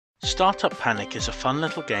Startup Panic is a fun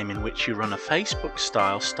little game in which you run a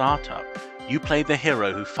Facebook-style startup. You play the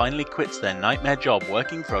hero who finally quits their nightmare job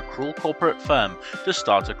working for a cruel corporate firm to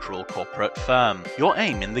start a cruel corporate firm. Your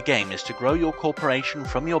aim in the game is to grow your corporation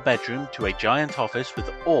from your bedroom to a giant office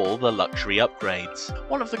with all the luxury upgrades.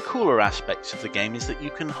 One of the cooler aspects of the game is that you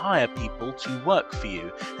can hire people to work for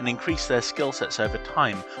you and increase their skill sets over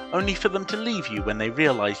time, only for them to leave you when they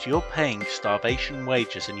realize you're paying starvation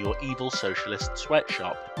wages in your evil socialist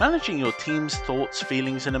sweatshop. Managing your team's thoughts,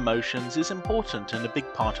 feelings and emotions is important and a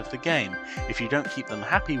big part of the game. If you don't keep them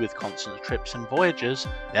happy with constant trips and voyages,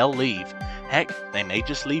 they'll leave. Heck, they may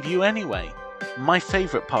just leave you anyway. My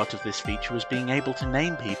favourite part of this feature was being able to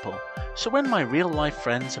name people. So when my real-life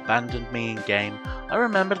friends abandoned me in-game, I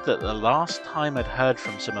remembered that the last time I'd heard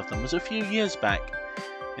from some of them was a few years back.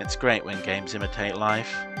 It's great when games imitate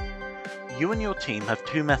life. You and your team have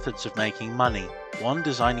two methods of making money. One,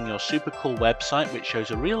 designing your super cool website which shows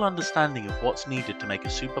a real understanding of what's needed to make a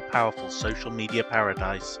super powerful social media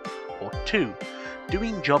paradise. Or two,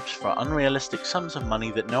 doing jobs for unrealistic sums of money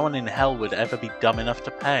that no one in hell would ever be dumb enough to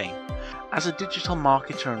pay. As a digital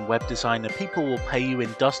marketer and web designer, people will pay you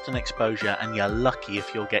in dust and exposure, and you're lucky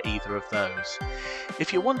if you'll get either of those.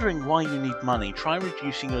 If you're wondering why you need money, try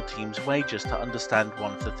reducing your team's wages to understand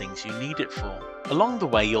one of the things you need it for. Along the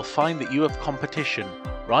way, you'll find that you have competition.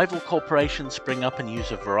 Rival corporations spring up and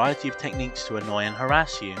use a variety of techniques to annoy and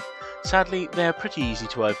harass you. Sadly, they are pretty easy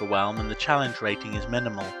to overwhelm and the challenge rating is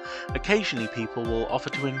minimal. Occasionally people will offer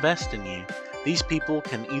to invest in you. These people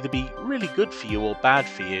can either be really good for you or bad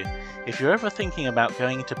for you. If you're ever thinking about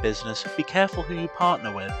going into business, be careful who you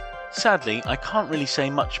partner with. Sadly, I can't really say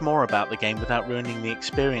much more about the game without ruining the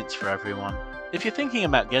experience for everyone. If you're thinking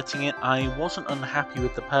about getting it, I wasn't unhappy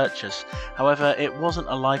with the purchase, however it wasn't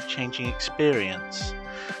a life-changing experience.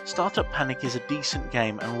 Startup Panic is a decent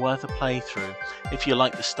game and worth a playthrough. If you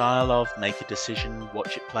like the style of make a decision,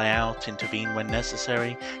 watch it play out, intervene when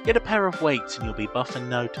necessary, get a pair of weights and you'll be buff in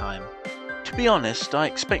no time. To be honest, I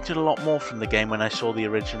expected a lot more from the game when I saw the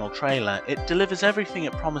original trailer. It delivers everything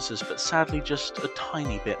it promises, but sadly just a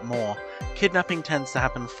tiny bit more. Kidnapping tends to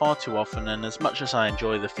happen far too often, and as much as I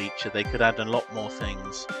enjoy the feature, they could add a lot more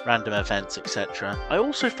things, random events, etc. I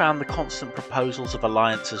also found the constant proposals of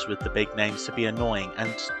alliances with the big names to be annoying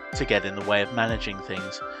and to get in the way of managing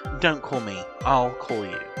things. Don't call me, I'll call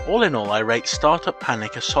you. All in all, I rate Startup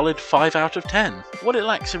Panic a solid 5 out of 10. What it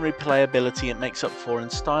lacks in replayability it makes up for in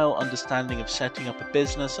style, understanding of setting up a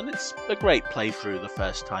business, and it's a great playthrough the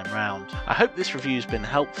first time round. I hope this review's been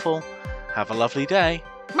helpful. Have a lovely day.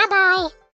 Bye bye.